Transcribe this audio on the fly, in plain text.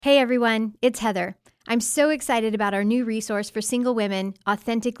Hey everyone, it's Heather. I'm so excited about our new resource for single women,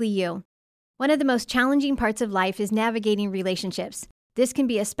 Authentically You. One of the most challenging parts of life is navigating relationships. This can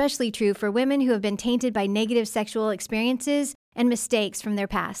be especially true for women who have been tainted by negative sexual experiences and mistakes from their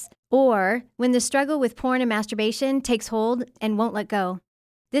past, or when the struggle with porn and masturbation takes hold and won't let go.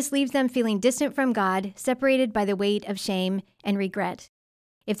 This leaves them feeling distant from God, separated by the weight of shame and regret.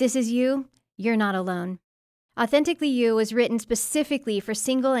 If this is you, you're not alone. Authentically You was written specifically for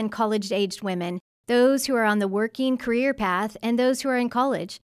single and college-aged women, those who are on the working career path, and those who are in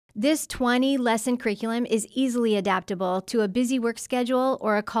college. This 20-lesson curriculum is easily adaptable to a busy work schedule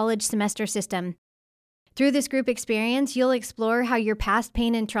or a college semester system. Through this group experience, you'll explore how your past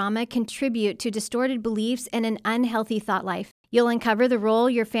pain and trauma contribute to distorted beliefs and an unhealthy thought life. You'll uncover the role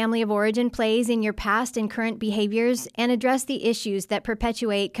your family of origin plays in your past and current behaviors and address the issues that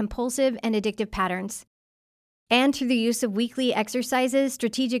perpetuate compulsive and addictive patterns. And through the use of weekly exercises,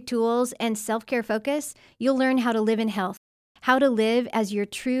 strategic tools, and self-care focus, you'll learn how to live in health, how to live as your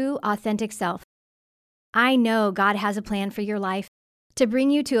true, authentic self. I know God has a plan for your life to bring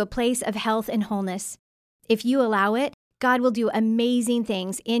you to a place of health and wholeness. If you allow it, God will do amazing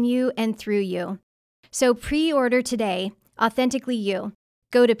things in you and through you. So pre-order today, Authentically You.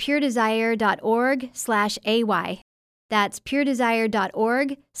 Go to puredesire.org/AY. That's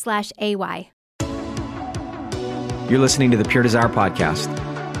puredesire.org/AY. You're listening to the Pure Desire Podcast,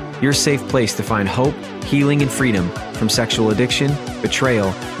 your safe place to find hope, healing, and freedom from sexual addiction, betrayal,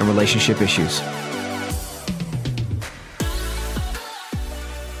 and relationship issues.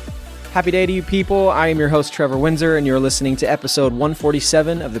 Happy day to you people. I am your host, Trevor Windsor, and you're listening to episode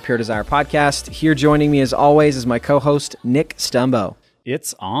 147 of the Pure Desire Podcast. Here joining me as always is my co-host, Nick Stumbo.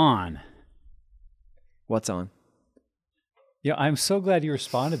 It's on. What's on? Yeah, I'm so glad you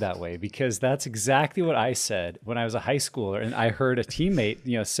responded that way, because that's exactly what I said when I was a high schooler and I heard a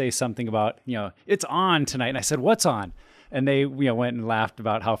teammate, say something about, it's on tonight. And I said, what's on? And they, went and laughed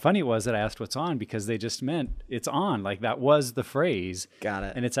about how funny it was that I asked what's on, because they just meant it's on. Like that was the phrase. Got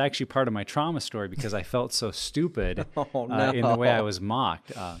it. And it's actually part of my trauma story because I felt so stupid in the way I was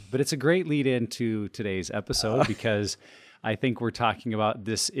mocked. But it's a great lead into today's episode because I think we're talking about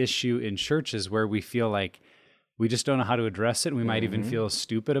this issue in churches where we feel like we just don't know how to address it. We might even feel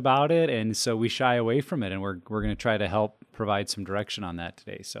stupid about it. And so we shy away from it. And we're going to try to help provide some direction on that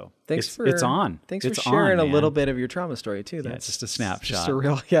today. So it's on. Thanks for sharing a little bit of your trauma story too. That's just a snapshot. Just a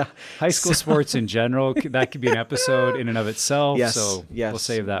real, High school sports in general, that could be an episode in and of itself. Yes, so we'll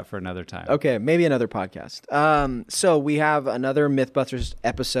save that for another time. Okay, maybe another podcast. So we have another Mythbusters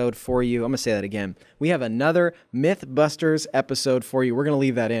episode for you. I'm going to say that again. We have another Mythbusters episode for you. We're going to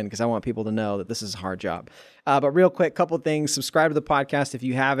leave that in because I want people to know that this is a hard job. But real quick, couple things. Subscribe to the podcast if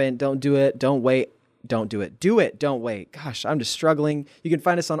you haven't. Don't do it. Don't wait. Don't do it. Do it. Don't wait. Gosh, I'm just struggling. You can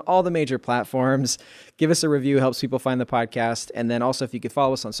find us on all the major platforms. Give us a review. Helps people find the podcast. And then also, if you could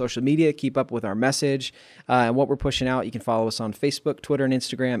follow us on social media, keep up with our message and what we're pushing out. You can follow us on Facebook, Twitter, and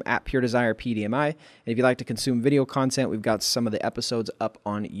Instagram at Pure Desire PDMI. And if you'd like to consume video content, we've got some of the episodes up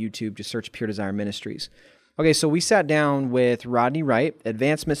on YouTube. Just search Pure Desire Ministries. Okay, so we sat down with Rodney Wright,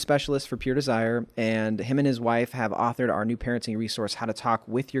 advancement specialist for Pure Desire, and him and his wife have authored our new parenting resource, How to Talk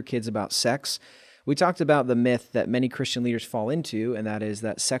with Your Kids About Sex. We talked about the myth that many Christian leaders fall into, and that is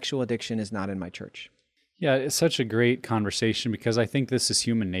that sexual addiction is not in my church. Yeah, it's such a great conversation because I think this is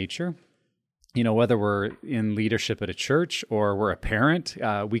human nature. Whether we're in leadership at a church or we're a parent,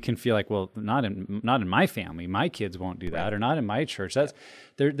 we can feel like, well, not in my family, my kids won't do that, or not in my church.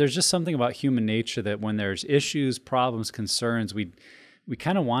 There's just something about human nature that when there's issues, problems, concerns, we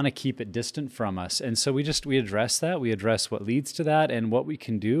kind of want to keep it distant from us. And so we address that. We address what leads to that and what we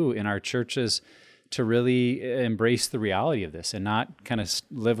can do in our churches to really embrace the reality of this and not kind of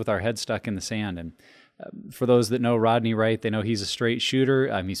live with our head stuck in the sand. And for those that know Rodney Wright, they know he's a straight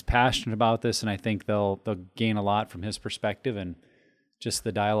shooter. He's passionate about this, and I think they'll gain a lot from his perspective and just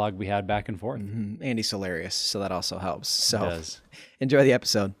the dialogue we had back and forth. Mm-hmm. Andy's hilarious, so that also helps. So it does. Enjoy the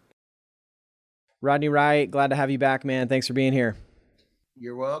episode. Rodney Wright, glad to have you back, man. Thanks for being here.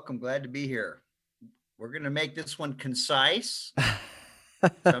 You're welcome. Glad to be here. We're going to make this one concise.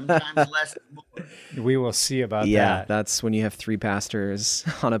 Sometimes less is more. We will see about that. Yeah, that's when you have three pastors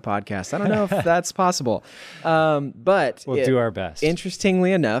on a podcast. I don't know if that's possible, but we'll do our best.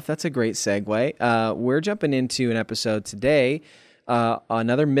 Interestingly enough, that's a great segue. We're jumping into an episode today,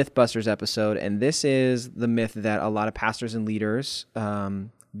 another Mythbusters episode, and this is the myth that a lot of pastors and leaders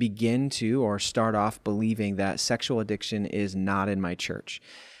begin to or start off believing that sexual addiction is not in my church.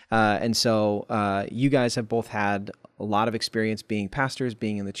 And so you guys have both had a lot of experience being pastors,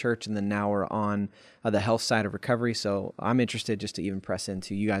 being in the church, and then now we're on the health side of recovery. So I'm interested just to even press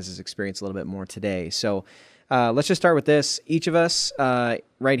into you guys' experience a little bit more today. So let's just start with this. Each of us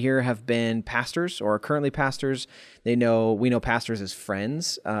right here have been pastors or are currently pastors. We know pastors as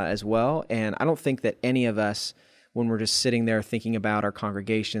friends as well. And I don't think that any of us, when we're just sitting there thinking about our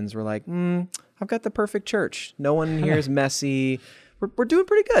congregations, we're like, I've got the perfect church. No one here is messy. We're doing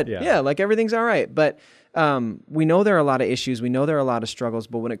pretty good. Yeah, like everything's all right. But we know there are a lot of issues. We know there are a lot of struggles.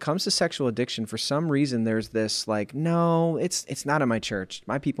 But when it comes to sexual addiction, for some reason, there's this like, no, it's not in my church.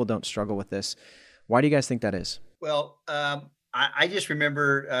 My people don't struggle with this. Why do you guys think that is? Well, I just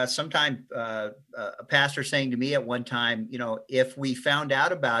remember sometime a pastor saying to me at one time, if we found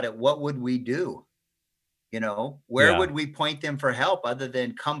out about it, what would we do? Where would we point them for help other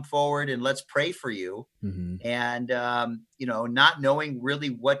than come forward and let's pray for you? Mm-hmm. And, not knowing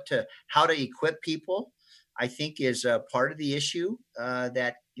really how to equip people, I think is a part of the issue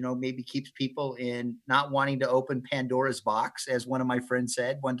that, maybe keeps people in not wanting to open Pandora's box, as one of my friends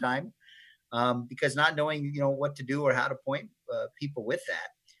said one time, because not knowing, what to do or how to point people with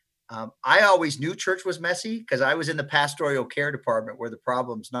that. I always knew church was messy because I was in the pastoral care department where the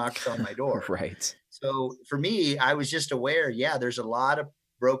problems knocked on my door. Right. So for me, I was just aware, there's a lot of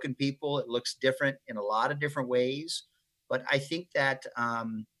broken people. It looks different in a lot of different ways. But I think that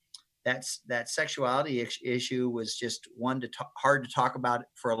that sexuality issue was just one hard to talk about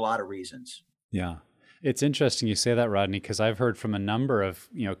for a lot of reasons. Yeah. It's interesting you say that, Rodney, because I've heard from a number of,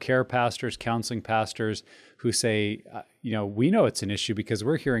 care pastors, counseling pastors who say, we know it's an issue because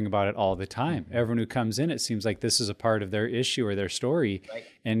we're hearing about it all the time. Mm-hmm. Everyone who comes in, it seems like this is a part of their issue or their story. Right.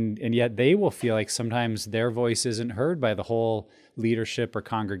 And yet they will feel like sometimes their voice isn't heard by the whole leadership or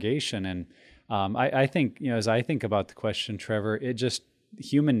congregation. And I think, as I think about the question, Trevor,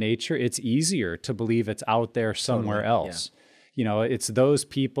 human nature, it's easier to believe it's out there somewhere else. Yeah. It's those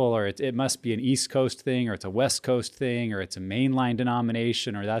people, or it must be an East Coast thing, or it's a West Coast thing, or it's a mainline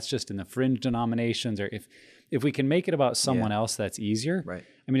denomination, or that's just in the fringe denominations. Or if we can make it about someone else, that's easier. Right.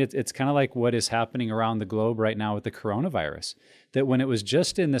 I mean, it's kind of like what is happening around the globe right now with the coronavirus. That when it was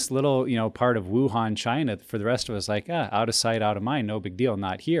just in this little, part of Wuhan, China, for the rest of us, like, out of sight, out of mind, no big deal,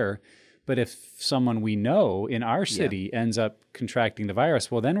 not here. But if someone we know in our city ends up contracting the virus,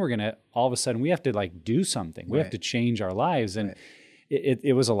 well, then we're going to, all of a sudden, we have to do something. We have to change our lives. And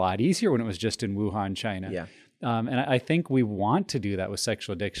it was a lot easier when it was just in Wuhan, China. Yeah. And I think we want to do that with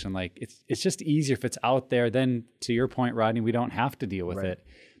sexual addiction. It's just easier if it's out there. Then, to your point, Rodney, we don't have to deal with it.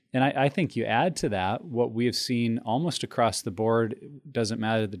 And I think you add to that what we have seen almost across the board, doesn't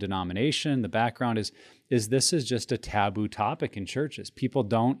matter the denomination, the background, is this is just a taboo topic in churches. People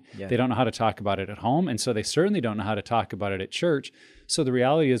they don't know how to talk about it at home, and so they certainly don't know how to talk about it at church. So the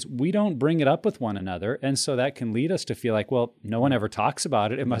reality is we don't bring it up with one another, and so that can lead us to feel like, well, no one ever talks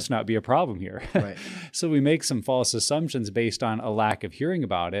about it. It must not be a problem here. Right. So we make some false assumptions based on a lack of hearing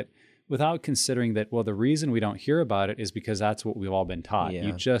about it, without considering that, well, the reason we don't hear about it is because that's what we've all been taught. Yeah.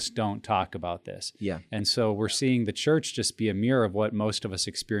 You just don't talk about this. Yeah. And so we're seeing the church just be a mirror of what most of us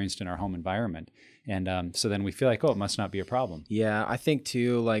experienced in our home environment. And so then we feel like, it must not be a problem. Yeah, I think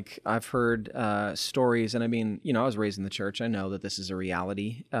too, I've heard stories, and I mean, I was raised in the church. I know that this is a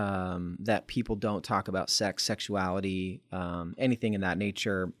reality, that people don't talk about sex, sexuality, anything in that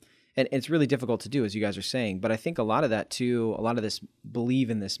nature. And it's really difficult to do, as you guys are saying. But I think a lot of that too, a lot of this believe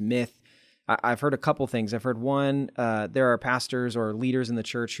in this myth, I've heard a couple things. I've heard one, there are pastors or leaders in the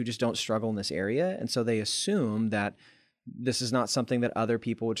church who just don't struggle in this area. And so they assume that this is not something that other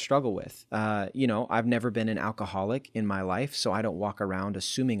people would struggle with. I've never been an alcoholic in my life, so I don't walk around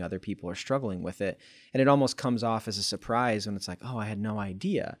assuming other people are struggling with it. And it almost comes off as a surprise when it's like, oh, I had no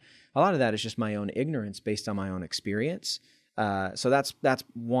idea. A lot of that is just my own ignorance based on my own experience. So that's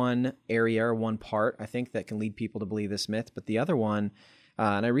one area or one part, I think, that can lead people to believe this myth. But the other one,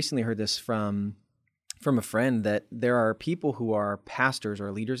 and I recently heard this from a friend, that there are people who are pastors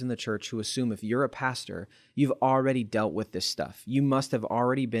or leaders in the church who assume if you're a pastor, you've already dealt with this stuff. You must have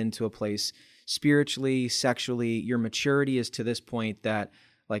already been to a place spiritually, sexually, your maturity is to this point that,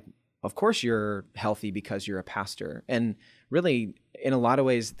 of course you're healthy because you're a pastor. And really, in a lot of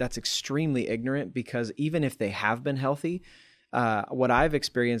ways, that's extremely ignorant, because even if they have been healthy, what I've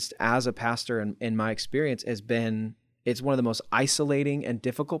experienced as a pastor and in my experience has been, it's one of the most isolating and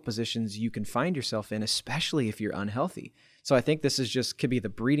difficult positions you can find yourself in, especially if you're unhealthy. So I think this could be the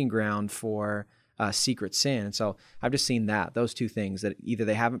breeding ground for secret sin. And so I've just seen those two things, that either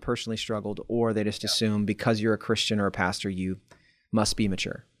they haven't personally struggled, or they just assume because you're a Christian or a pastor, you must be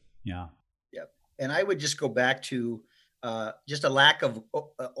mature. Yeah. Yep. And I would just go back to just a lack of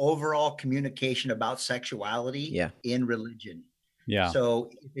overall communication about sexuality in religion. Yeah. So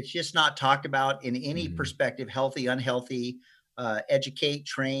if it's just not talked about in any perspective, healthy, unhealthy, educate,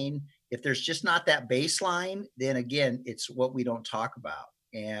 train, if there's just not that baseline, then again, it's what we don't talk about.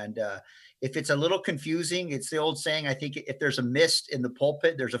 And if it's a little confusing, it's the old saying, I think if there's a mist in the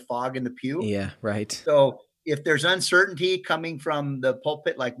pulpit, there's a fog in the pew. Yeah, right. So if there's uncertainty coming from the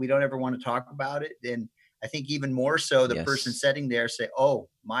pulpit, like we don't ever want to talk about it, then I think even more so the person sitting there say, oh,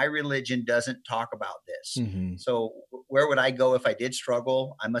 my religion doesn't talk about this. So where would I go if I did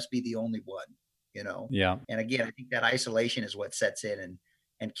struggle? I must be the only one, you know? Yeah. And again, I think that isolation is what sets in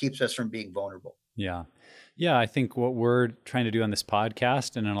and keeps us from being vulnerable. Yeah. Yeah. I think what we're trying to do on this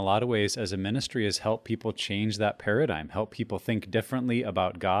podcast and in a lot of ways as a ministry is help people change that paradigm, help people think differently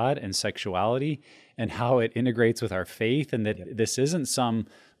about God and sexuality and how it integrates with our faith, and that this isn't some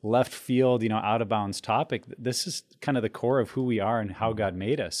left field, out of bounds topic. This is kind of the core of who we are and how God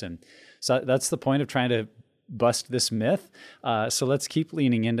made us. And so that's the point of trying to bust this myth. So let's keep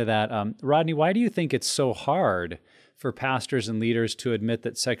leaning into that. Rodney, why do you think it's so hard for pastors and leaders to admit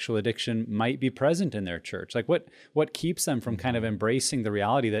that sexual addiction might be present in their church? Like what keeps them from kind of embracing the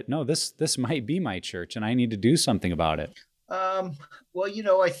reality that, no, this might be my church and I need to do something about it?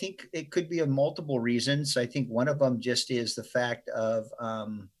 Well, I think it could be of multiple reasons. I think one of them just is the fact of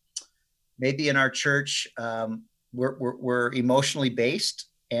maybe in our church, we're emotionally based.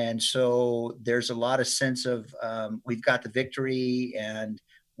 And so there's a lot of sense of we've got the victory and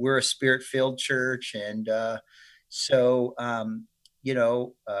we're a spirit-filled church. And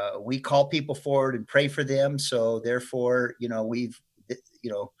we call people forward and pray for them. So therefore,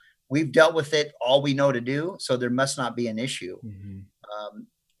 we've dealt with it, all we know to do. So there must not be an issue.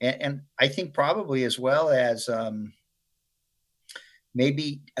 And I think probably as well as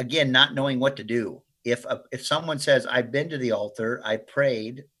maybe, again, not knowing what to do. If someone says, I've been to the altar, I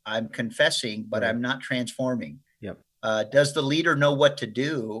prayed, I'm confessing, but I'm not transforming. Yep. Does the leader know what to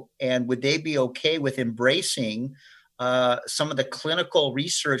do? And would they be okay with embracing some of the clinical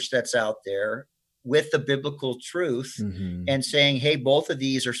research that's out there with the biblical truth and saying, hey, both of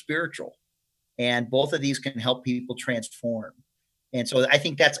these are spiritual and both of these can help people transform. And so I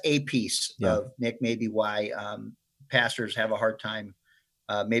think that's a piece of, Nick, maybe why pastors have a hard time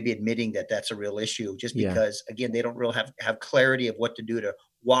maybe admitting that that's a real issue, just because, again, they don't really have clarity of what to do to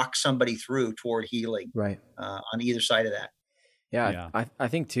walk somebody through toward healing on either side of that. Yeah. I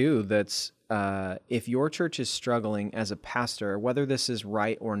think too, that's if your church is struggling as a pastor, whether this is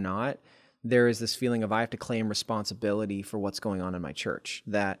right or not, there is this feeling of I have to claim responsibility for what's going on in my church,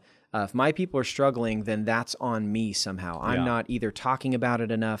 that if my people are struggling, then that's on me somehow. I'm not either talking about it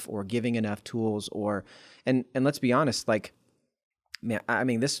enough or giving enough tools and let's be honest, like, man, I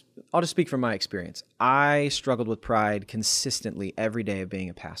mean, I'll just speak from my experience. I struggled with pride consistently every day of being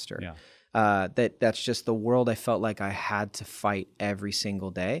a pastor. That's just the world I felt like I had to fight every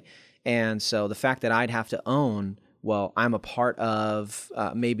single day. And so the fact that I'd have to own, well, I'm a part of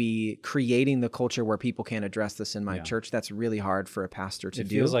maybe creating the culture where people can't address this in my church, that's really hard for a pastor to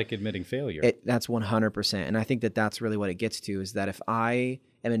do. It feels like admitting failure. That's 100%. And I think that that's really what it gets to, is that if I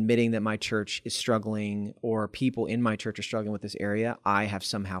am admitting that my church is struggling or people in my church are struggling with this area, I have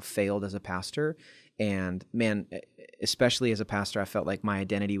somehow failed as a pastor. And man, especially as a pastor, I felt like my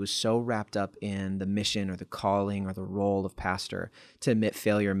identity was so wrapped up in the mission or the calling or the role of pastor. To admit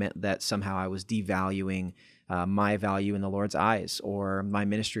failure meant that somehow I was devaluing my value in the Lord's eyes or my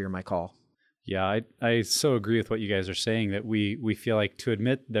ministry or my call. Yeah, I so agree with what you guys are saying, that we feel like to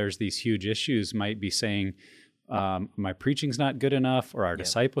admit there's these huge issues might be saying, my preaching's not good enough, or our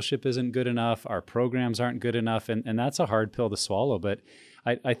discipleship isn't good enough, our programs aren't good enough, and that's a hard pill to swallow. But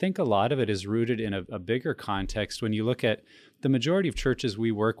I think a lot of it is rooted in a bigger context. When you look at the majority of churches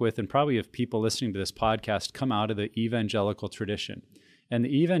we work with, and probably if people listening to this podcast come out of the evangelical tradition. And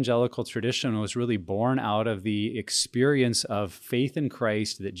the evangelical tradition was really born out of the experience of faith in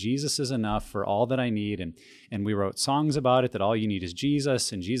Christ, that Jesus is enough for all that I need. And we wrote songs about it, that all you need is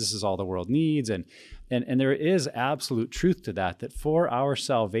Jesus, and Jesus is all the world needs. And there is absolute truth to that for our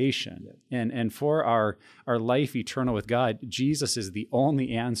salvation and for our life eternal with God, Jesus is the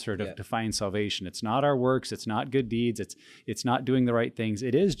only answer to find salvation. It's not our works, it's not good deeds, it's not doing the right things,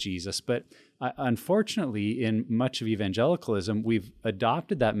 it is Jesus. But unfortunately, in much of evangelicalism, we've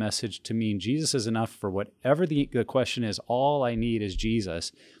adopted that message to mean Jesus is enough for whatever the question is. All I need is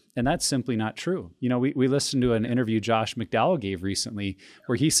Jesus. And that's simply not true. We listened to an interview Josh McDowell gave recently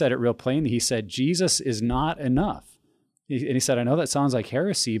where he said it real plainly. He said, Jesus is not enough. And he said, I know that sounds like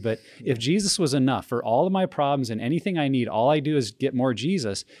heresy, but if Jesus was enough for all of my problems and anything I need, all I do is get more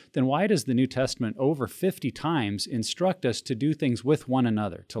Jesus, then why does the New Testament over 50 times instruct us to do things with one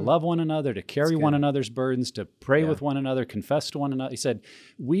another, to love one another, to carry one another's burdens, to pray with one another, confess to one another? He said,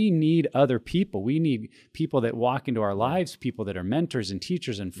 we need other people. We need people that walk into our lives, people that are mentors and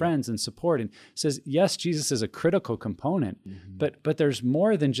teachers and friends and support. And says, yes, Jesus is a critical component, but there's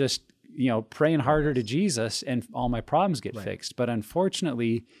more than just praying harder to Jesus and all my problems get fixed. But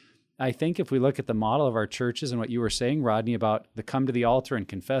unfortunately, I think if we look at the model of our churches and what you were saying, Rodney, about the come to the altar and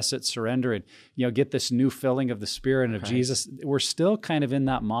confess it, surrender, and get this new filling of the Spirit and of Jesus, we're still kind of in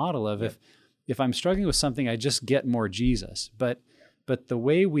that model of if I'm struggling with something, I just get more Jesus. But the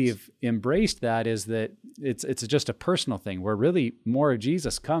way we've embraced that is that it's just a personal thing, where really more of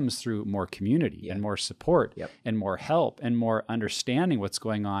Jesus comes through more community and more support and more help and more understanding what's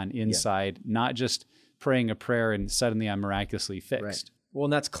going on inside, not just praying a prayer and suddenly I'm miraculously fixed. Right. Well,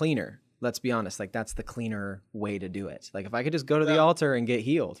 and that's cleaner. Let's be honest. Like, that's the cleaner way to do it. Like, if I could just go to the altar and get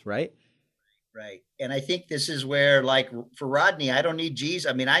healed, right? Right. And I think this is where, like, for Rodney, I don't need Jesus.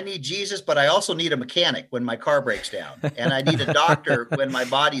 I mean, I need Jesus, but I also need a mechanic when my car breaks down, and I need a doctor when my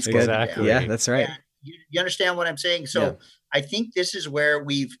body's broken down. Yeah, that's right. You understand what I'm saying? So I think this is where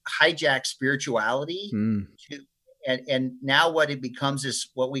we've hijacked spirituality and now what it becomes is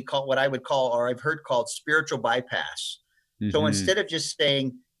what I would call, or I've heard called, spiritual bypass. So instead of just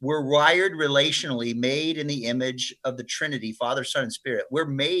saying, we're wired relationally, made in the image of the Trinity, Father, Son, and Spirit. We're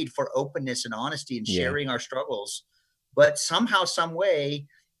made for openness and honesty and sharing our struggles. But somehow, some way,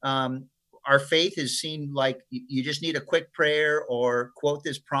 our faith is seen like you just need a quick prayer or quote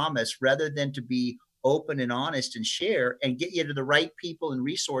this promise, rather than to be open and honest and share and get you to the right people and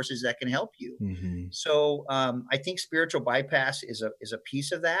resources that can help you. So I think spiritual bypass is a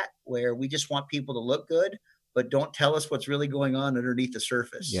piece of that, where we just want people to look good, but don't tell us what's really going on underneath the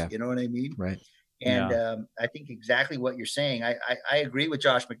surface. You know what I mean? Right. And I think exactly what you're saying. I agree with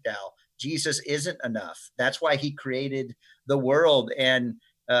Josh McDowell. Jesus isn't enough. That's why he created the world and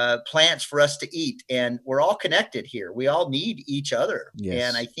plants for us to eat. And we're all connected here. We all need each other.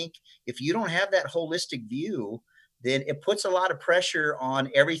 And I think if you don't have that holistic view, then it puts a lot of pressure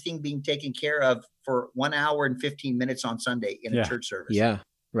on everything being taken care of for 1 hour and 15 minutes on Sunday in a church service.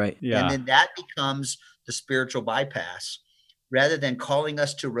 Right. And then that becomes the spiritual bypass, rather than calling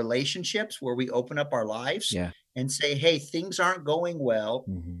us to relationships where we open up our lives and say, hey, things aren't going well,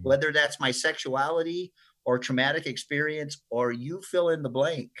 whether that's my sexuality or traumatic experience, or you fill in the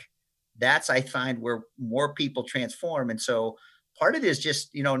blank. That's, I find, where more people transform. And so part of it is just,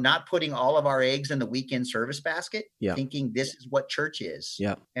 not putting all of our eggs in the weekend service basket, thinking this is what church is.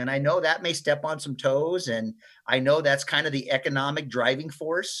 And I know that may step on some toes. And I know that's kind of the economic driving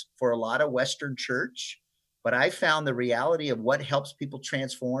force for a lot of Western church. But I found the reality of what helps people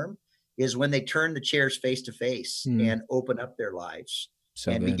transform is when they turn the chairs face to face and open up their lives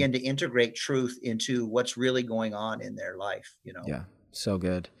and begin to integrate truth into what's really going on in their life. Yeah. So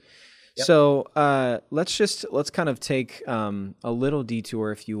good. So let's kind of take a little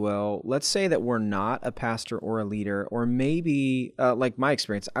detour, if you will. Let's say that we're not a pastor or a leader, or maybe like my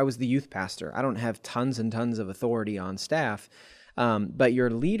experience, I was the youth pastor. I don't have tons and tons of authority on staff, but your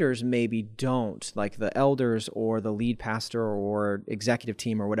leaders maybe don't, like the elders or the lead pastor or executive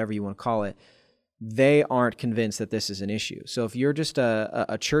team or whatever you want to call it. They aren't convinced that this is an issue. So if you're just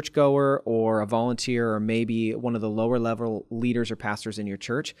a churchgoer or a volunteer or maybe one of the lower level leaders or pastors in your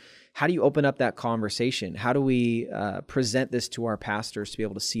church, how do you open up that conversation? How do we present this to our pastors to be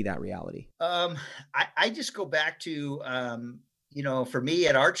able to see that reality? I just go back to, for me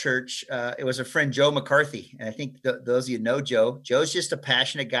at our church, it was a friend, Joe McCarthy. And I think those of you know Joe. Joe's just a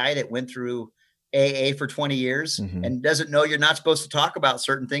passionate guy that went through AA for 20 years and doesn't know you're not supposed to talk about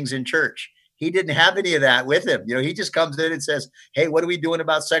certain things in church. He didn't have any of that with him. He just comes in and says, hey, what are we doing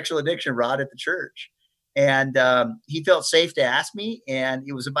about sexual addiction, Rod, at the church? And he felt safe to ask me. And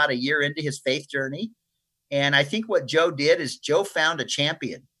it was about a year into his faith journey. And I think what Joe did is Joe found a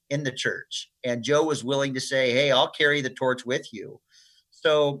champion in the church. And Joe was willing to say, hey, I'll carry the torch with you.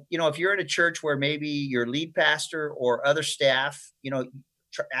 So, if you're in a church where maybe your lead pastor or other staff,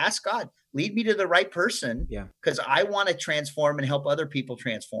 ask God, lead me to the right person. Because I want to transform and help other people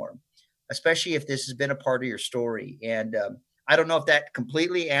transform, especially if this has been a part of your story. And I don't know if that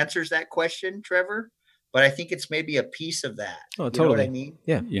completely answers that question, Trevor, but I think it's maybe a piece of that. Oh, totally. You know what I mean?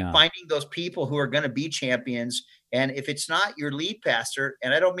 Yeah. Finding those people who are going to be champions. And if it's not your lead pastor,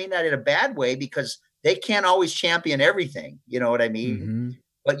 and I don't mean that in a bad way, because they can't always champion everything. You know what I mean?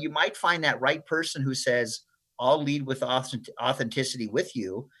 But you might find that right person who says, I'll lead with authenticity with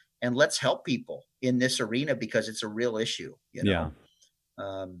you. and let's help people in this arena because it's a real issue, you know?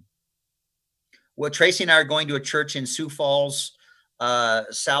 Yeah. Well, Tracy and I are going to a church in Sioux Falls,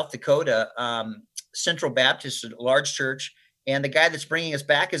 South Dakota, Central Baptist, a large church. And the guy that's bringing us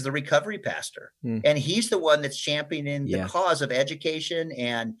back is the recovery pastor. And he's the one that's championing the cause of education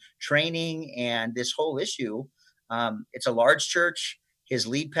and training and this whole issue. It's a large church. His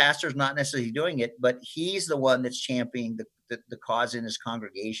lead pastor is not necessarily doing it, but he's the one that's championing the cause in his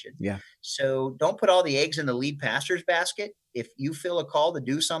congregation. Yeah. So don't put all the eggs in the lead pastor's basket. If you feel a call to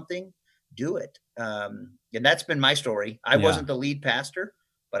do something, do it. And that's been my story. I wasn't the lead pastor,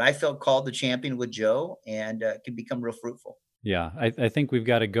 but I felt called to champion with Joe, and it can become real fruitful. Yeah, I think we've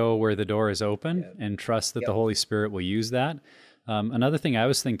got to go where the door is open and trust that the Holy Spirit will use that. Another thing I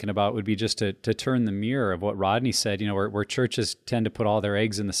was thinking about would be just to turn the mirror of what Rodney said, you know, where churches tend to put all their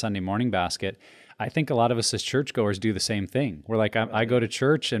eggs in the Sunday morning basket. I think a lot of us as churchgoers do the same thing. We're like, I go to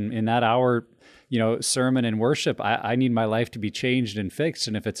church, and in that hour, you know, sermon and worship, I need my life to be changed and fixed.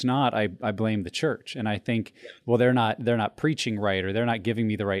 And if it's not, I blame the church. And I think, well, they're not preaching right, or they're not giving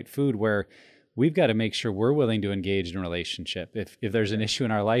me the right food, where we've got to make sure we're willing to engage in a relationship. If there's an issue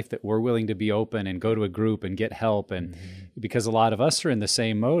in our life, that we're willing to be open and go to a group and get help. And because a lot of us are in the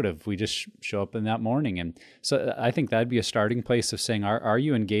same mode of we just show up in that morning. And so I think that'd be a starting place of saying, are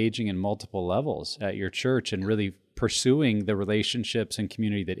you engaging in multiple levels at your church and really pursuing the relationships and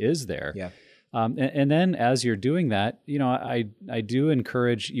community that is there? Yeah. And then as you're doing that, you know, I do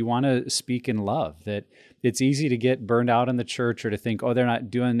encourage, you want to speak in love. That it's easy to get burned out in the church, or to think, oh, they're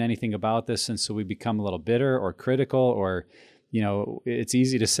not doing anything about this. And so we become a little bitter or critical, or, you know, it's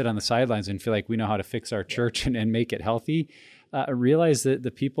easy to sit on the sidelines and feel like we know how to fix our church and make it healthy. Realize that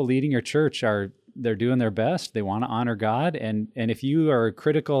the people leading your church they're doing their best. They want to honor God. And if you are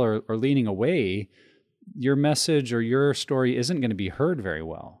critical or leaning away, your message or your story isn't going to be heard very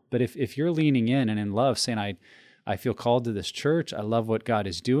well. But if you're leaning in and in love, saying, I feel called to this church, I love what God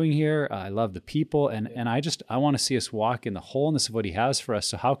is doing here, I love the people, and I want to see us walk in the wholeness of what he has for us.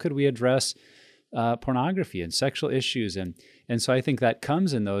 So how could we address pornography and sexual issues? And so I think that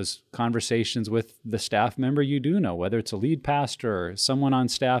comes in those conversations with the staff member you do know, whether it's a lead pastor or someone on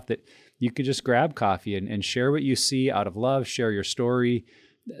staff, that you could just grab coffee and share what you see out of love, share your story.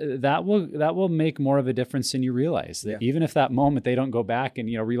 That will make more of a difference than you realize. That even if that moment they don't go back and,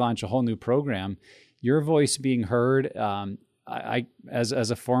 you know, relaunch a whole new program, your voice being heard. I as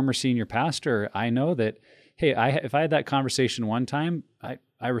a former senior pastor, I know that, hey, if I had that conversation one time,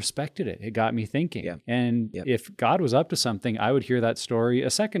 I respected it. It got me thinking. Yeah. And if God was up to something, I would hear that story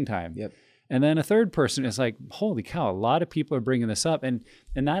a second time. Yep. And then a third person is like, holy cow, a lot of people are bringing this up. And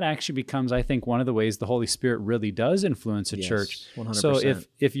that actually becomes, I think, one of the ways the Holy Spirit really does influence a church. 100%. So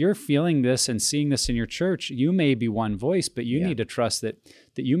if you're feeling this and seeing this in your church, you may be one voice, but you need to trust that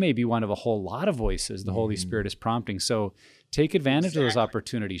you may be one of a whole lot of voices the Holy Spirit is prompting. So take advantage of those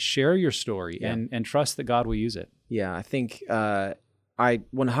opportunities, share your story, and trust that God will use it. Yeah, I think I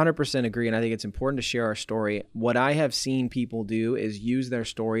 100% agree, and I think it's important to share our story. What I have seen people do is use their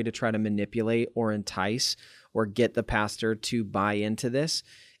story to try to manipulate or entice or get the pastor to buy into this.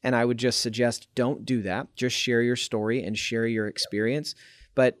 And I would just suggest don't do that. Just share your story and share your experience.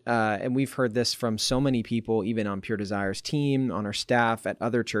 But, and we've heard this from so many people, even on Pure Desire's team, on our staff, at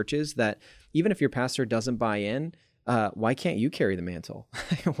other churches, that even if your pastor doesn't buy in, why can't you carry the mantle?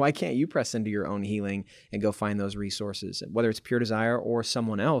 Why can't you press into your own healing and go find those resources, whether it's Pure Desire or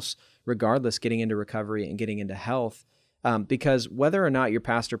someone else, regardless, getting into recovery and getting into health? Because whether or not your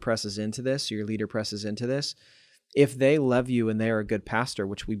pastor presses into this, or your leader presses into this, if they love you and they are a good pastor,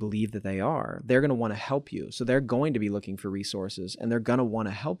 which we believe that they are, they're going to want to help you. So they're going to be looking for resources, and they're going to want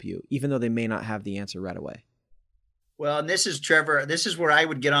to help you, even though they may not have the answer right away. Well, and this is, Trevor, this is where I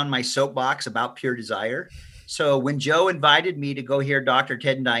would get on my soapbox about Pure Desire. So when Joe invited me to go hear Dr.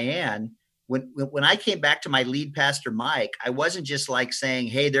 Ted and Diane, when I came back to my lead pastor, Mike, I wasn't just like saying,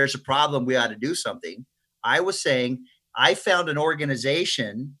 hey, there's a problem, we ought to do something. I was saying, I found an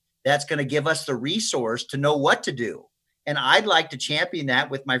organization that's going to give us the resource to know what to do. And I'd like to champion that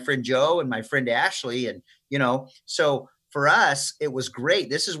with my friend Joe and my friend Ashley. And, you know, so for us, it was great.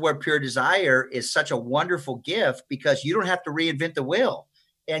 This is where Pure Desire is such a wonderful gift, because you don't have to reinvent the wheel.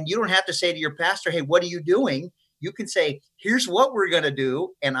 And you don't have to say to your pastor, hey, what are you doing? You can say, here's what we're going to do,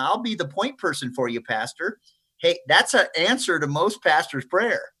 and I'll be the point person for you, pastor. Hey, that's an answer to most pastors'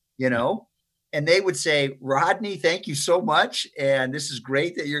 prayer, you know? And they would say, Rodney, thank you so much. And this is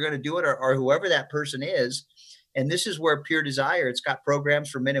great that you're going to do it, or whoever that person is. And this is where Pure Desire, it's got programs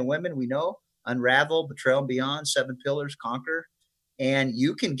for men and women, we know, Unravel, Betrayal and Beyond, 7 Pillars, Conquer. And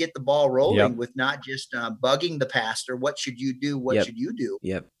you can get the ball rolling with not just bugging the pastor. What should you do? What should you do?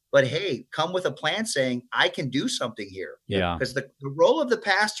 but hey, come with a plan saying, I can do something here. Yeah. Because the role of the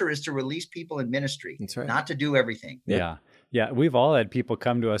pastor is to release people in ministry, That's right. not to do everything. Yeah. Yeah. We've all had people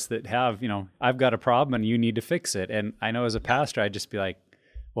come to us that have, I've got a problem and you need to fix it. And I know as a pastor, I'd just be like,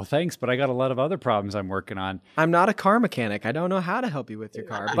 well, thanks, but I got a lot of other problems I'm working on. I'm not a car mechanic. I don't know how to help you with your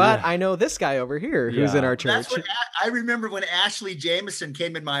car, but I know this guy over here who's in our church. That's what I remember when Ashley Jameson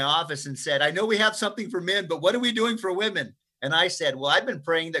came in my office and said, I know we have something for men, but what are we doing for women? And I said, well, I've been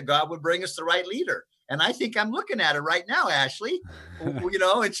praying that God would bring us the right leader. And I think I'm looking at it right now, Ashley,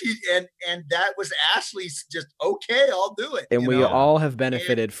 and she, and that was Ashley's just, okay, I'll do it. And we all have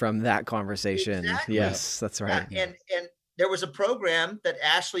benefited from that conversation. Exactly. Yes, that's right. And there was a program that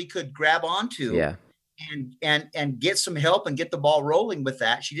Ashley could grab onto and get some help and get the ball rolling with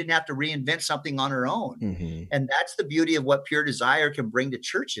that. She didn't have to reinvent something on her own. Mm-hmm. And that's the beauty of what Pure Desire can bring to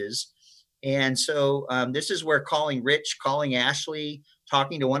churches. And so this is where calling Rich, calling Ashley,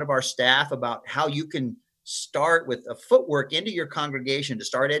 talking to one of our staff about how you can start with a footwork into your congregation to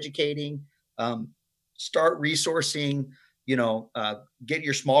start educating, start resourcing, get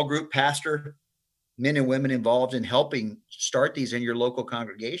your small group pastor, men and women involved in helping start these in your local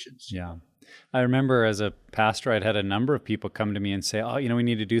congregations. Yeah. I remember as a pastor, I'd had a number of people come to me and say, oh, we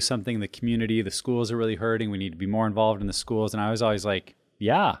need to do something in the community. The schools are really hurting. We need to be more involved in the schools. And I was always like,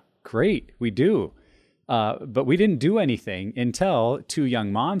 yeah, great, we do. But we didn't do anything until two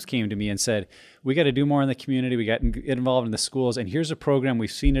young moms came to me and said, we got to do more in the community. We got to get involved in the schools. And here's a program.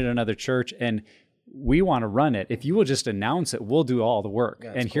 We've seen it at another church and we want to run it. If you will just announce it, we'll do all the work.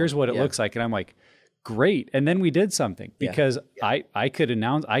 And here's what it looks like. And I'm like, great. And then we did something because I could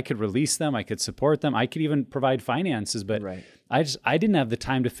announce, I could release them, I could support them, I could even provide finances, but I didn't have the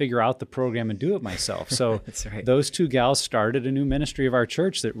time to figure out the program and do it myself. So those two gals started a new ministry of our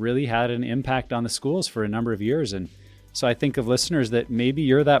church that really had an impact on the schools for a number of years. And so I think of listeners that maybe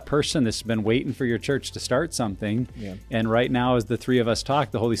you're that person that's been waiting for your church to start something. Yeah. And right now, as the three of us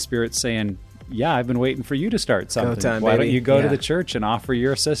talk, the Holy Spirit's saying, yeah, I've been waiting for you to start something. Why don't you go to the church and offer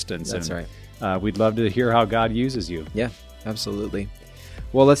your assistance? That's right. We'd love to hear how God uses you. Yeah, absolutely.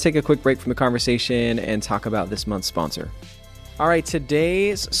 Well, let's take a quick break from the conversation and talk about this month's sponsor. All right,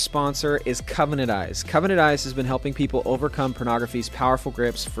 today's sponsor is Covenant Eyes. Covenant Eyes has been helping people overcome pornography's powerful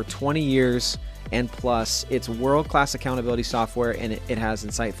grips for 20 years and plus. It's world-class accountability software, and it has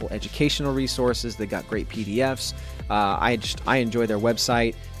insightful educational resources. They got great PDFs. I enjoy their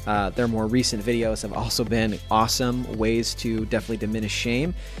website. Their more recent videos have also been awesome ways to definitely diminish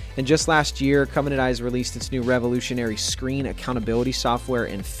shame. And just last year, Covenant Eyes released its new revolutionary screen accountability software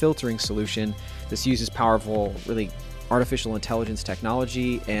and filtering solution. This uses powerful, really artificial intelligence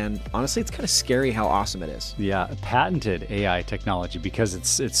technology, and honestly, it's kind of scary how awesome it is. Yeah, patented AI technology because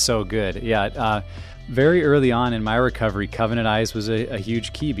it's so good. Yeah, very early on in my recovery, Covenant Eyes was a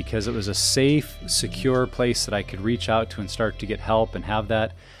huge key because it was a safe, secure place that I could reach out to and start to get help and have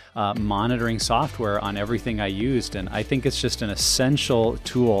that monitoring software on everything I used. And I think it's just an essential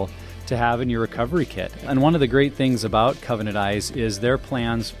tool to have in your recovery kit. And one of the great things about Covenant Eyes is their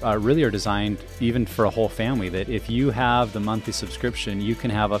plans really are designed even for a whole family, that if you have the monthly subscription, you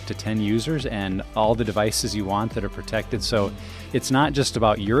can have up to 10 users and all the devices you want that are protected. So it's not just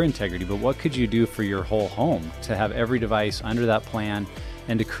about your integrity, but what could you do for your whole home to have every device under that plan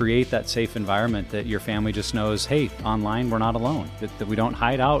and to create that safe environment that your family just knows, hey, online, we're not alone, that we don't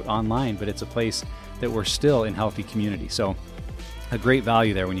hide out online, but it's a place that we're still in healthy community. So a great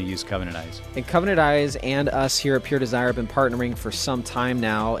value there when you use Covenant Eyes. And Covenant Eyes and us here at Pure Desire have been partnering for some time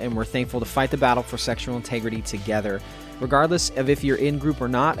now, and we're thankful to fight the battle for sexual integrity together. Regardless of if you're in group or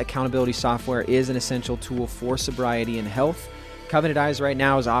not, accountability software is an essential tool for sobriety and health. Covenant Eyes right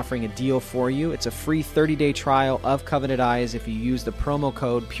now is offering a deal for you. It's a free 30-day trial of Covenant Eyes if you use the promo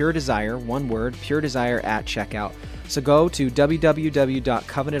code Pure Desire, one word, Pure Desire at checkout. So go to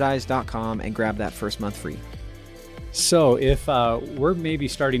www.covenanteyes.com and grab that first month free. So if we're maybe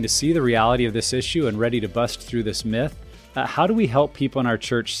starting to see the reality of this issue and ready to bust through this myth, how do we help people in our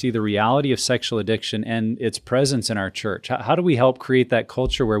church see the reality of sexual addiction and its presence in our church? How do we help create that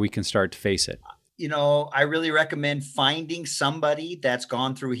culture where we can start to face it? I really recommend finding somebody that's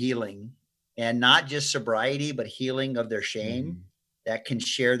gone through healing, and not just sobriety, but healing of their shame, that can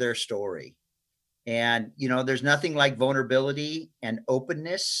share their story. And, there's nothing like vulnerability and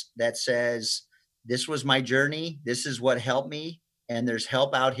openness that says, this was my journey. This is what helped me. And there's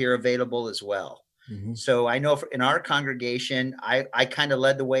help out here available as well. Mm-hmm. So I know in our congregation, I kind of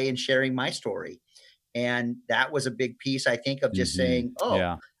led the way in sharing my story. And that was a big piece, I think, of just saying,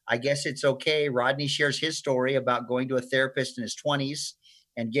 I guess it's okay. Rodney shares his story about going to a therapist in his 20s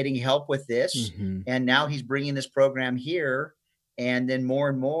and getting help with this. Mm-hmm. And now he's bringing this program here. And then more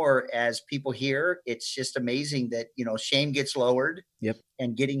and more as people hear, it's just amazing that, shame gets lowered. Yep.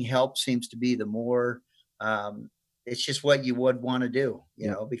 And getting help seems to be the more, it's just what you would want to do,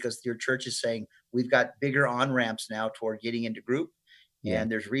 because your church is saying we've got bigger on-ramps now toward getting into group,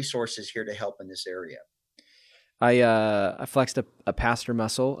 and there's resources here to help in this area. I flexed a pastor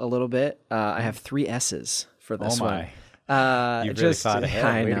muscle a little bit. I have 3 S's for this one. You really thought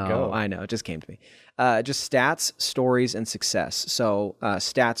ahead. Way to go. I know. It just came to me. Just stats, stories, and success. So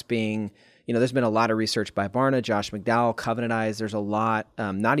stats being, there's been a lot of research by Barna, Josh McDowell, Covenant Eyes. There's a lot,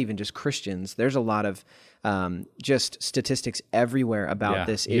 not even just Christians. There's a lot of just statistics everywhere about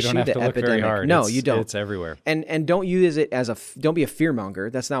this issue. You don't have the to look epidemic. very hard. No, you don't. It's everywhere. And don't use it as don't be a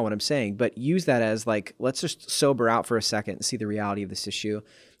fearmonger. That's not what I'm saying. But use that as let's just sober out for a second and see the reality of this issue.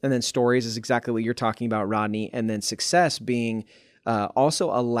 And then stories is exactly what you're talking about, Rodney. And then success being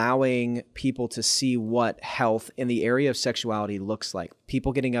also allowing people to see what health in the area of sexuality looks like.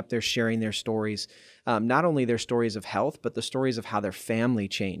 People getting up there, sharing their stories, not only their stories of health, but the stories of how their family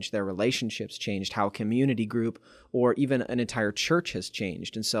changed, their relationships changed, how a community group or even an entire church has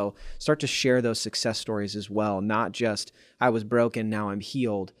changed. And so start to share those success stories as well, not just I was broken, now I'm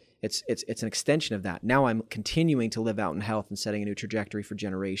healed. It's an extension of that. Now I'm continuing to live out in health and setting a new trajectory for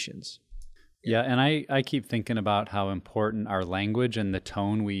generations. Yeah, and I keep thinking about how important our language and the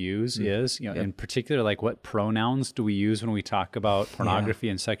tone we use is, in particular, what pronouns do we use when we talk about pornography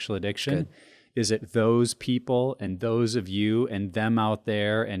and sexual addiction? Good. Is it those people and those of you and them out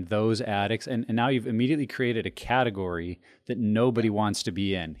there and those addicts? And now you've immediately created a category that nobody wants to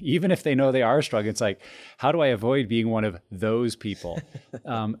be in. Even if they know they are struggling, it's how do I avoid being one of those people?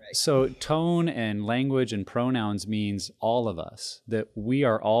 So tone and language and pronouns means all of us, that we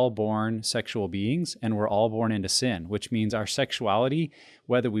are all born sexual beings and we're all born into sin, which means our sexuality,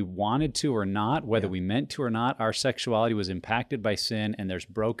 whether we wanted to or not, whether we meant to or not, our sexuality was impacted by sin and there's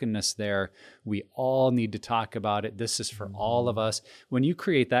brokenness there. We all need to talk about it. This is for all of us. When you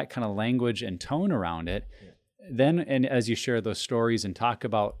create that kind of language and tone around it, then, and as you share those stories and talk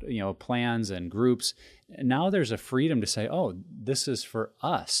about, plans and groups, now there's a freedom to say, oh, this is for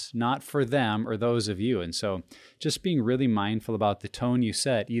us, not for them or those of you. And so just being really mindful about the tone you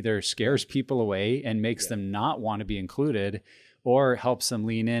set either scares people away and makes them not want to be included, or helps them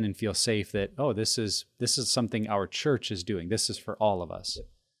lean in and feel safe that, oh, this is something our church is doing. This is for all of us.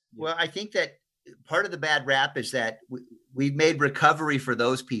 Well, I think that part of the bad rap is that we've made recovery for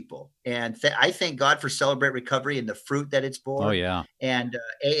those people. And I thank God for Celebrate Recovery and the fruit that it's borne. Oh, yeah. And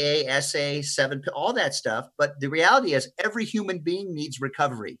AA, SA, 7, all that stuff. But the reality is every human being needs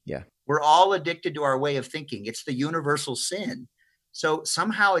recovery. Yeah. We're all addicted to our way of thinking. It's the universal sin. So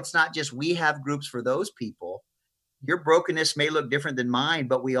somehow it's not just we have groups for those people. Your brokenness may look different than mine,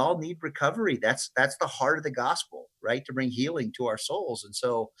 but we all need recovery. That's the heart of the gospel, right? To bring healing to our souls. And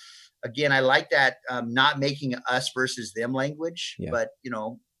so, again, I like that not making us versus them language, but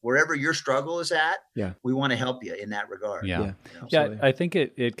wherever your struggle is at, we want to help you in that regard. Yeah. I think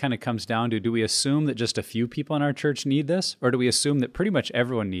it kind of comes down to, do we assume that just a few people in our church need this, or do we assume that pretty much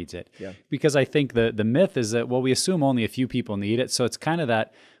everyone needs it? Yeah. Because I think the myth is that, we assume only a few people need it. So it's kind of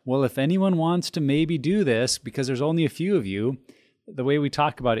that, if anyone wants to maybe do this because there's only a few of you, the way we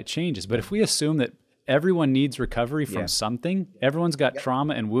talk about it changes. But if we assume that everyone needs recovery from something, everyone's got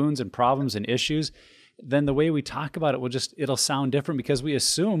trauma and wounds and problems and issues, then the way we talk about it it'll sound different because we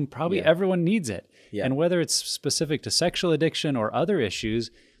assume probably everyone needs it. Yeah. And whether it's specific to sexual addiction or other issues,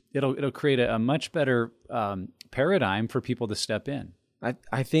 it'll create a much better paradigm for people to step in.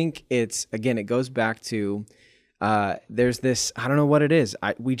 I think it goes back to, there's this, I don't know what it is.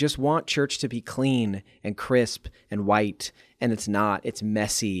 We just want church to be clean and crisp and white, and it's not. It's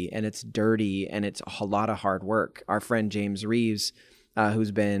messy and it's dirty and it's a lot of hard work. Our friend James Reeves,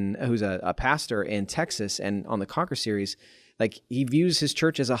 who's a pastor in Texas and on the Conquer series, he views his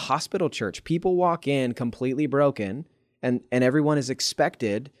church as a hospital church. People walk in completely broken, and everyone is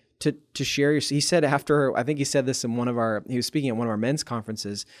expected to share. He said I think he said this in he was speaking at one of our men's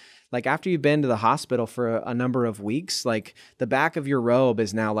conferences. After you've been to the hospital for a number of weeks, the back of your robe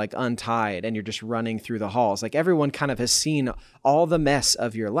is now untied and you're just running through the halls. Everyone kind of has seen all the mess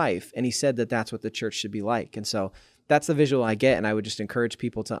of your life. And he said that that's what the church should be like. And so that's the visual I get. And I would just encourage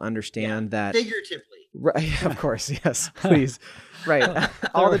people to understand that. Figuratively. Right, of course, yes, please. Right.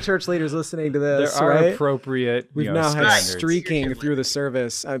 All the church leaders listening to this, there are appropriate. We've now had streaking through the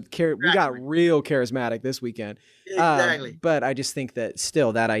service. We got real charismatic this weekend. Exactly. But I just think that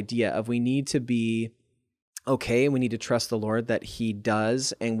still that idea of we need to be okay, and we need to trust the Lord that He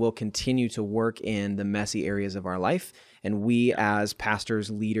does and will continue to work in the messy areas of our life. And we as pastors,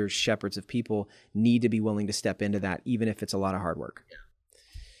 leaders, shepherds of people need to be willing to step into that, even if it's a lot of hard work. Yeah.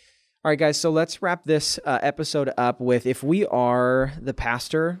 All right, guys, so let's wrap this episode up with, if we are the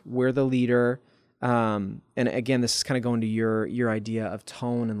pastor, we're the leader, and again, this is kind of going to your idea of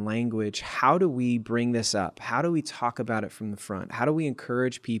tone and language. How do we bring this up? How do we talk about it from the front? How do we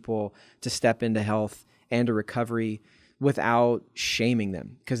encourage people to step into health and to recovery without shaming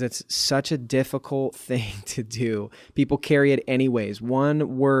them? Because it's such a difficult thing to do. People carry it anyways.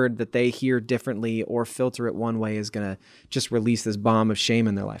 One word that they hear differently or filter it one way is going to just release this bomb of shame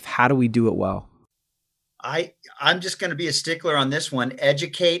in their life. How do we do it well? I'm just going to be a stickler on this one.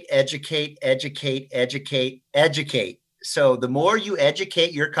 Educate, educate, educate, educate, educate. So the more you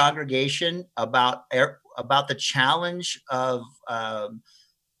educate your congregation about the challenge of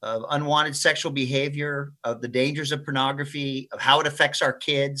unwanted sexual behavior, of the dangers of pornography, of how it affects our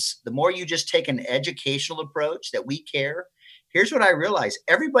kids, the more you just take an educational approach that we care. Here's what I realize.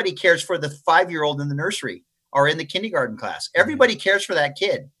 Everybody cares for the 5-year-old in the nursery or in the kindergarten class. Everybody cares for that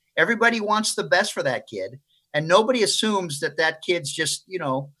kid. Everybody wants the best for that kid. And nobody assumes that kid's just,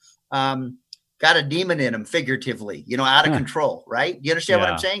 got a demon in him, figuratively, out of control, right? You understand what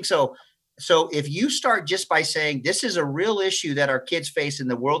I'm saying? So if you start just by saying, this is a real issue that our kids face in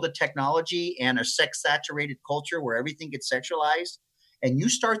the world of technology and a sex-saturated culture where everything gets sexualized, and you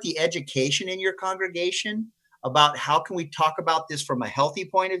start the education in your congregation about how can we talk about this from a healthy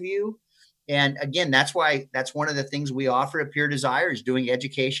point of view. And again, that's one of the things we offer at Pure Desire is doing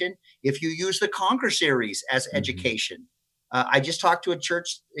education. If you use the Conquer series as education, I just talked to a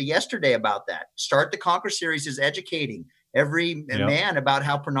church yesterday about that. Start the Conquer series as educating every man about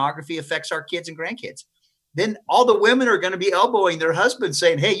how pornography affects our kids and grandkids. Then all the women are going to be elbowing their husbands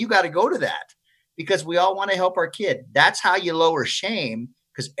saying, hey, you got to go to that, because we all want to help our kid. That's how you lower shame,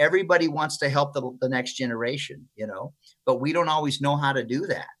 because everybody wants to help the next generation, but we don't always know how to do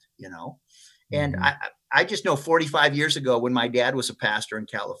that, And I just know 45 years ago when my dad was a pastor in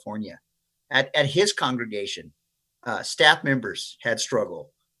California, at his congregation, staff members had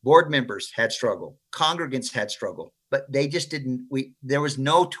struggle, board members had struggle, congregants had struggle, but they just there was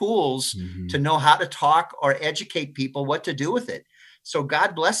no tools to know how to talk or educate people what to do with it. So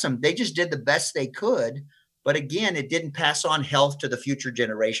God bless them. They just did the best they could. But again, it didn't pass on health to the future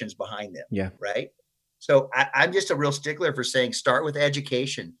generations behind them. Yeah. Right. So I'm just a real stickler for saying, start with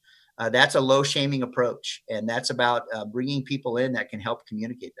education. That's a low shaming approach. And that's about bringing people in that can help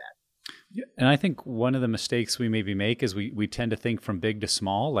communicate that. Yeah, and I think one of the mistakes we maybe make is we tend to think from big to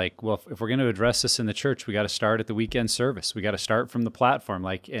small. Like, well, if we're going to address this in the church, we got to start at the weekend service. We got to start from the platform,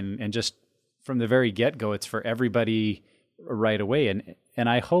 and just from the very get-go, it's for everybody right away. And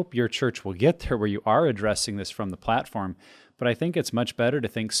I hope your church will get there where you are addressing this from the platform. But I think it's much better to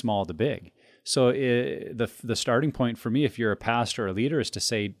think small to big. So the starting point for me, if you're a pastor or a leader, is to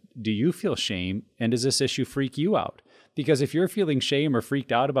say, do you feel shame? And does this issue freak you out? Because if you're feeling shame or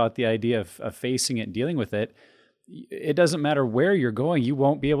freaked out about the idea of facing it and dealing with it, it doesn't matter where you're going, you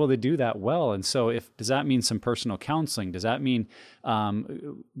won't be able to do that well. And so does that mean some personal counseling? Does that mean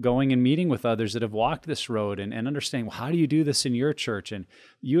going and meeting with others that have walked this road and understanding, well, how do you do this in your church? And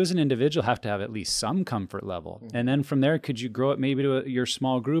you as an individual have to have at least some comfort level. Mm-hmm. And then from there, could you grow it maybe to your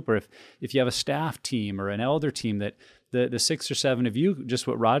small group? Or if you have a staff team or an elder team that the 6 or 7 of you, just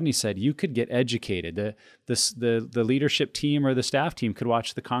what Rodney said, you could get educated. The leadership team or the staff team could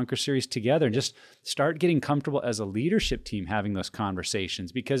watch the Conquer series together and just start getting comfortable as a leadership team having those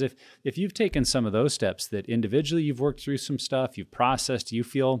conversations. Because if you've taken some of those steps, that individually you've worked through some stuff, you've processed, you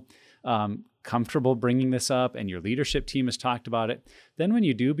feel comfortable bringing this up, and your leadership team has talked about it, then when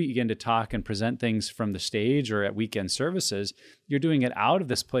you do begin to talk and present things from the stage or at weekend services, you're doing it out of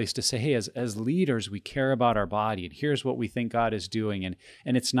this place to say, hey, as leaders, we care about our body, and here's what we think God is doing. And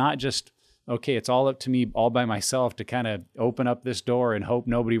it's not just, okay, it's all up to me all by myself to kind of open up this door and hope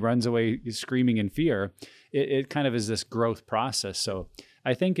nobody runs away screaming in fear. It kind of is this growth process. So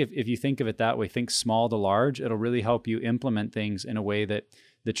I think if you think of it that way, think small to large, it'll really help you implement things in a way that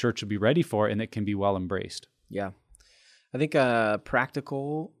the church will be ready for and that can be well embraced. Yeah. I think a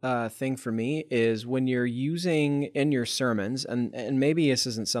practical thing for me is when you're using in your sermons, and maybe this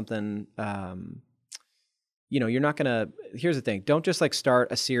isn't something, you're not going to, here's the thing, don't just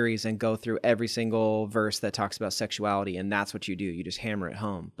start a series and go through every single verse that talks about sexuality and that's what you do. You just hammer it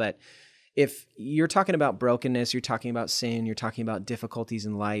home. But if you're talking about brokenness, you're talking about sin, you're talking about difficulties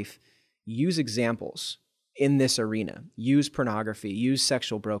in life, use examples in this arena. Use pornography, use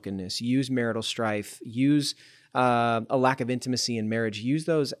sexual brokenness, use marital strife, use a lack of intimacy in marriage. Use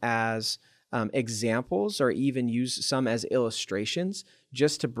those as examples or even use some as illustrations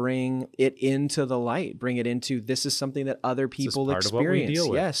just to bring it into the light, bring it into, this is something that other people experience.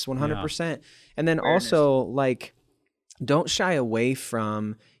 Yes, 100%. Yeah. And then also, like, don't shy away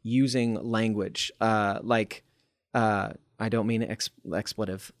from using language I don't mean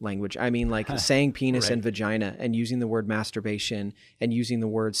expletive language. I mean like saying penis and vagina and using the word masturbation and using the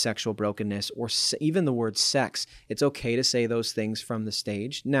word sexual brokenness or even the word sex. It's okay to say those things from the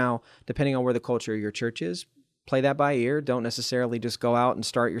stage. Now, depending on where the culture of your church is, play that by ear. Don't necessarily just go out and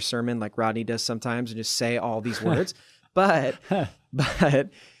start your sermon like Rodney does sometimes and just say all these words. But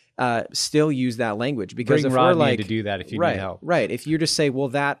still use that language, because bring if Rodney we're like to do that if you need help. Right. If you just say, well,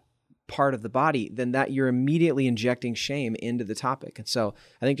 that part of the body, then that you're immediately injecting shame into the topic. And so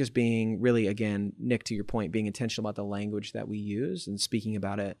I think just being really, again, Nick, to your point, being intentional about the language that we use and speaking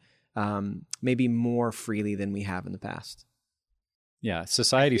about it maybe more freely than we have in the past. Yeah.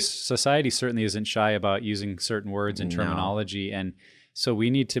 Society certainly isn't shy about using certain words and terminology. And so we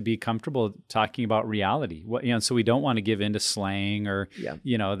need to be comfortable talking about reality. So we don't want to give into slang or,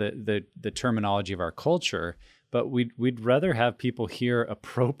 the terminology of our culture. But we'd rather have people hear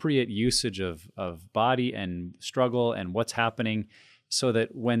appropriate usage of body and struggle and what's happening, so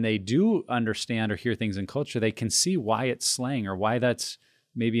that when they do understand or hear things in culture, they can see why it's slang or why that's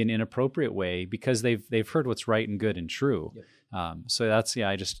maybe an inappropriate way, because they've heard what's right and good and true. Yep. So that's,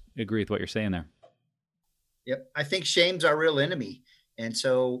 I just agree with what you're saying there. Yep. I think shame's our real enemy. And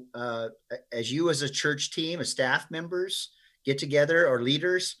so as you as a church team, as staff members get together, or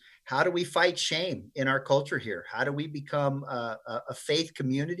leaders, how do we fight shame in our culture here? How do we become a faith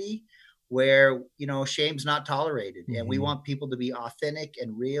community where, shame's not tolerated? Mm-hmm. And we want people to be authentic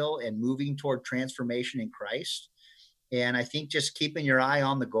and real and moving toward transformation in Christ. And I think just keeping your eye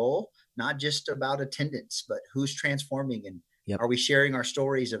on the goal, not just about attendance, but who's transforming, and are we sharing our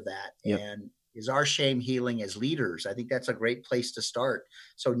stories of that? Yep. And is our shame healing as leaders? I think that's a great place to start.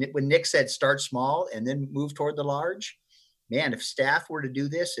 So when Nick said start small and then move toward the large, man, if staff were to do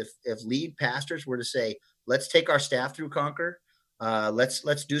this, if lead pastors were to say, let's take our staff through Conquer,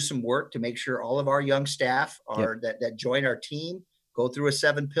 let's do some work to make sure all of our young staff are that join our team, go through a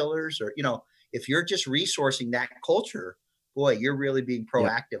 7 pillars, or, if you're just resourcing that culture, boy, you're really being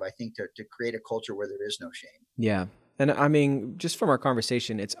proactive, I think, to create a culture where there is no shame. Yeah. And I mean, just from our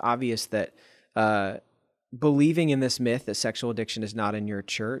conversation, it's obvious that believing in this myth that sexual addiction is not in your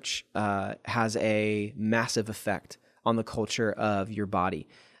church has a massive effect on the culture of your body.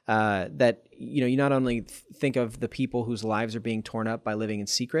 That, you not only think of the people whose lives are being torn up by living in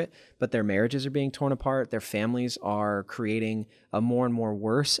secret, but their marriages are being torn apart. Their families are creating a more and more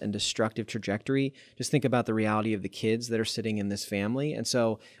worse and destructive trajectory. Just think about the reality of the kids that are sitting in this family. And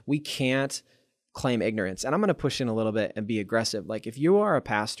so we can't claim ignorance. And I'm going to push in a little bit and be aggressive. Like, if you are a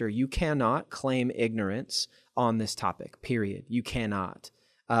pastor, you cannot claim ignorance on this topic, period. You cannot.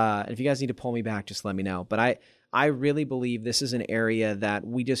 And if you guys need to pull me back, just let me know. But I really believe this is an area that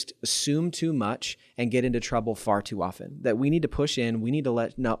we just assume too much and get into trouble far too often, that we need to push in. We need to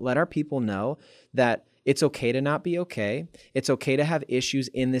let our people know that it's okay to not be okay. It's okay to have issues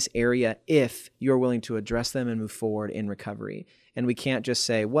in this area if you're willing to address them and move forward in recovery. And we can't just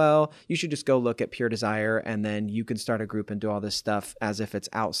say, well, you should just go look at Pure Desire and then you can start a group and do all this stuff as if it's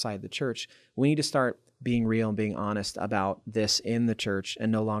outside the church. We need to start being real and being honest about this in the church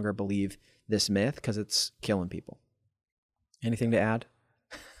and no longer believe this myth, because it's killing people. Anything to add?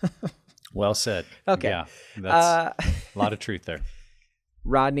 Well said. Okay. Yeah, that's a lot of truth there.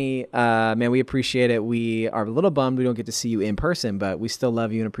 Rodney, man, we appreciate it. We are a little bummed we don't get to see you in person, but we still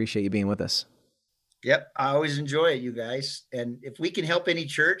love you and appreciate you being with us. Yep. I always enjoy it, you guys. And if we can help any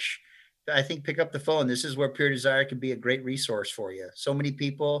church, I think pick up the phone. This is where Pure Desire can be a great resource for you. So many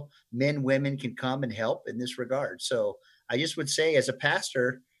people, men, women, can come and help in this regard. So I just would say, as a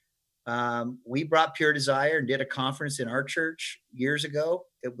pastor, we brought Pure Desire and did a conference in our church years ago.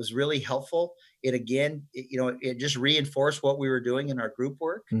 It was really helpful. It just reinforced what we were doing in our group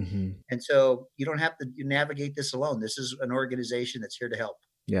work. Mm-hmm. And so you don't have to navigate this alone. This is an organization that's here to help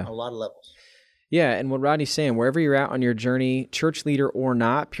on a lot of levels. Yeah, and what Rodney's saying, wherever you're at on your journey, church leader or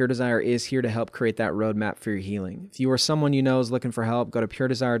not, Pure Desire is here to help create that roadmap for your healing. If you or someone you know is looking for help, go to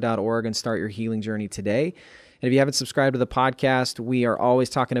puredesire.org and start your healing journey today. And if you haven't subscribed to the podcast, we are always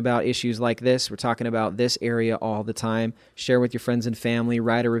talking about issues like this. We're talking about this area all the time. Share with your friends and family,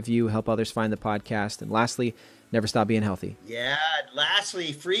 write a review, help others find the podcast. And lastly, never stop being healthy. Yeah,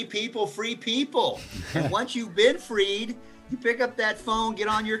 lastly, free people, free people. And once you've been freed, you pick up that phone, get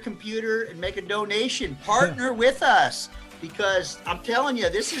on your computer, and make a donation. Partner with us, because I'm telling you,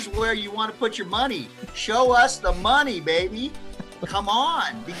 this is where you want to put your money. Show us the money, baby. come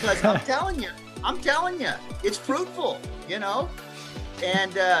on, because I'm telling you, it's fruitful, you know.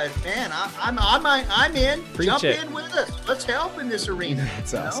 And man, I'm in. Preach Jump it. in with us. Let's help in this arena.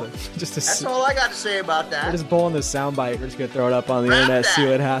 That's you know? awesome. That's all I got to say about We're that. just pulling the soundbite. We're just gonna throw it up on the Grab internet, that, see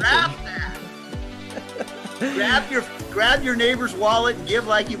what happens. Grab that. grab your neighbor's wallet and give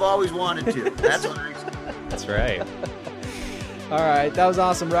like you've always wanted to. That's what I say. That's right. All right, that was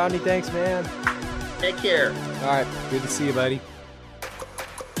awesome, Rodney. Thanks, man. Take care. All right. Good to see you, buddy.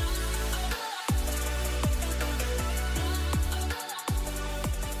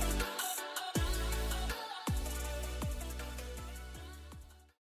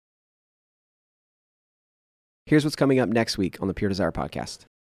 Here's what's coming up next week on the Pure Desire podcast.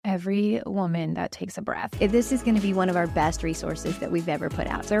 Every woman that takes a breath. This is going to be one of our best resources that we've ever put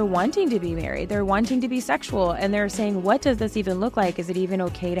out. They're wanting to be married. They're wanting to be sexual. And they're saying, what does this even look like? Is it even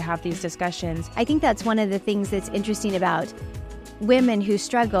okay to have these discussions? I think that's one of the things that's interesting about women who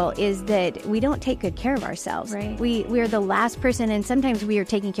struggle is that we don't take good care of ourselves. Right. We're the last person, and sometimes we are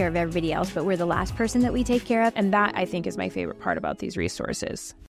taking care of everybody else, but we're the last person that we take care of. And that, I think, is my favorite part about these resources.